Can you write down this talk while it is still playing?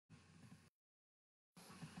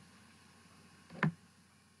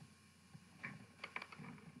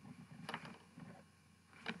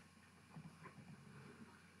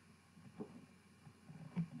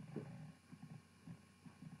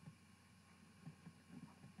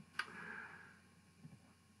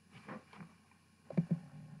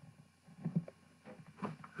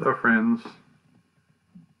Hello friends,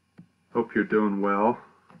 hope you're doing well.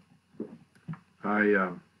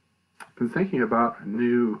 I've been thinking about a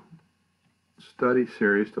new study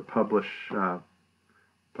series to publish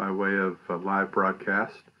by way of a live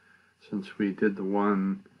broadcast, since we did the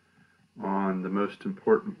one on the most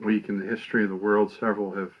important week in the history of the world.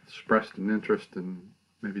 Several have expressed an interest in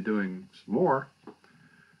maybe doing some more,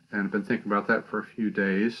 and I've been thinking about that for a few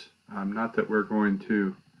days. Not that we're going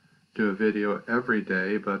to do a video every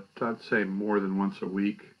day, but I'd say more than once a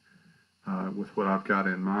week with what I've got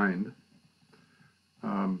in mind.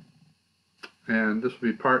 And this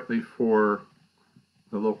will be partly for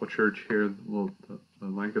the local church here, the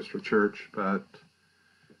Lancaster Church, but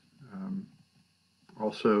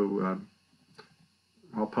also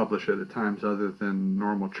I'll publish it at times other than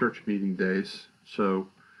normal church meeting days. So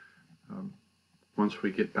once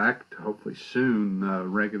we get back to hopefully soon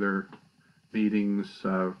regular meetings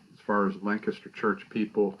as far as Lancaster Church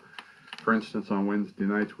people. For instance, on Wednesday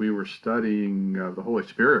nights we were studying the Holy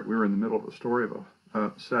Spirit. We were in the middle of the story of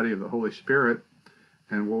a study of the Holy Spirit,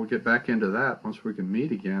 and we'll get back into that once we can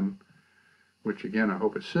meet again, which again I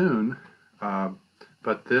hope is soon.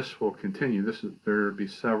 But this will continue. There will be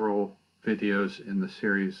several videos in the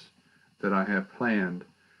series that I have planned,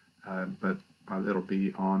 but it'll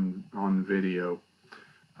be on video.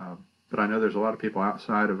 But I know there's a lot of people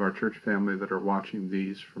outside of our church family that are watching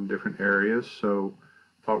these from different areas, so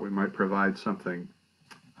thought we might provide something.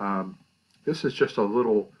 This is just a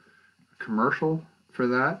little commercial for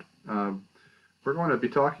that. We're going to be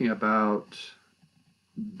talking about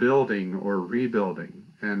building or rebuilding,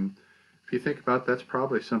 and if you think about it, that's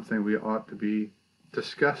probably something we ought to be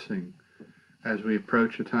discussing as we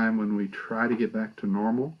approach a time when we try to get back to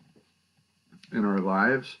normal in our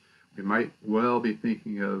lives. We might well be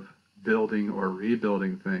thinking of building or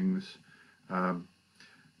rebuilding things.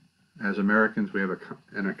 As Americans, we have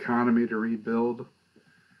an economy to rebuild.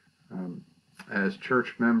 As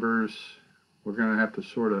church members, we're going to have to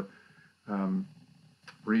sort of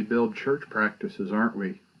rebuild church practices, aren't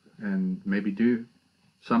we? And maybe do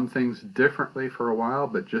some things differently for a while,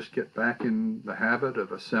 but just get back in the habit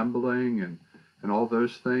of assembling and all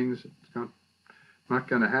those things. It's not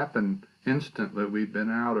going to happen instantly. We've been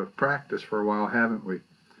out of practice for a while, haven't we?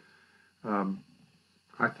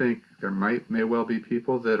 I think there may well be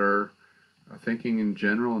people that are thinking in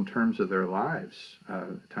general in terms of their lives,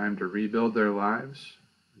 time to rebuild their lives.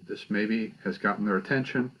 This maybe has gotten their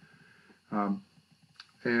attention.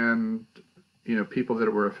 And people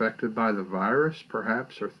that were affected by the virus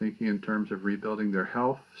perhaps are thinking in terms of rebuilding their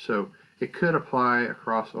health. So it could apply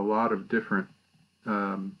across a lot of different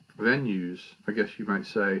venues, I guess you might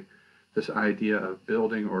say, this idea of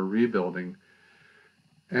building or rebuilding.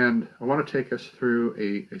 And I want to take us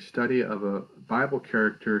through a study of a Bible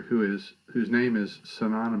character whose name is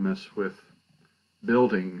synonymous with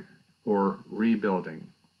building or rebuilding.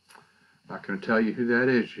 I'm not going to tell you who that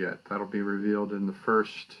is yet. That'll be revealed in the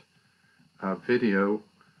first video,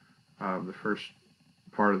 the first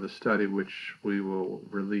part of the study, which we will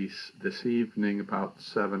release this evening about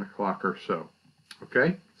 7 o'clock or so.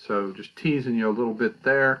 Okay? So just teasing you a little bit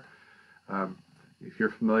there. If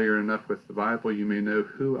you're familiar enough with the Bible, you may know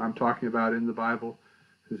who I'm talking about in the Bible,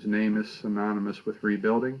 whose name is synonymous with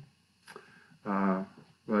rebuilding.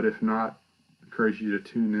 But if not, I encourage you to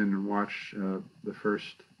tune in and watch the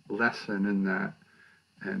first lesson in that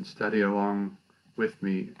and study along with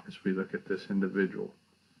me as we look at this individual.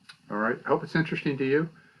 All right, I hope it's interesting to you.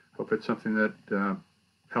 Hope it's something that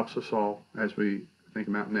helps us all as we think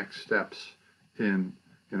about next steps in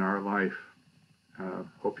our life.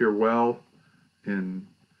 Hope you're well in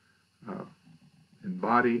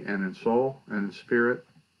body and in soul and in spirit,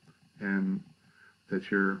 and that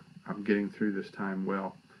I'm getting through this time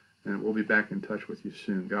well. And we'll be back in touch with you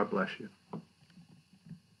soon. God bless you.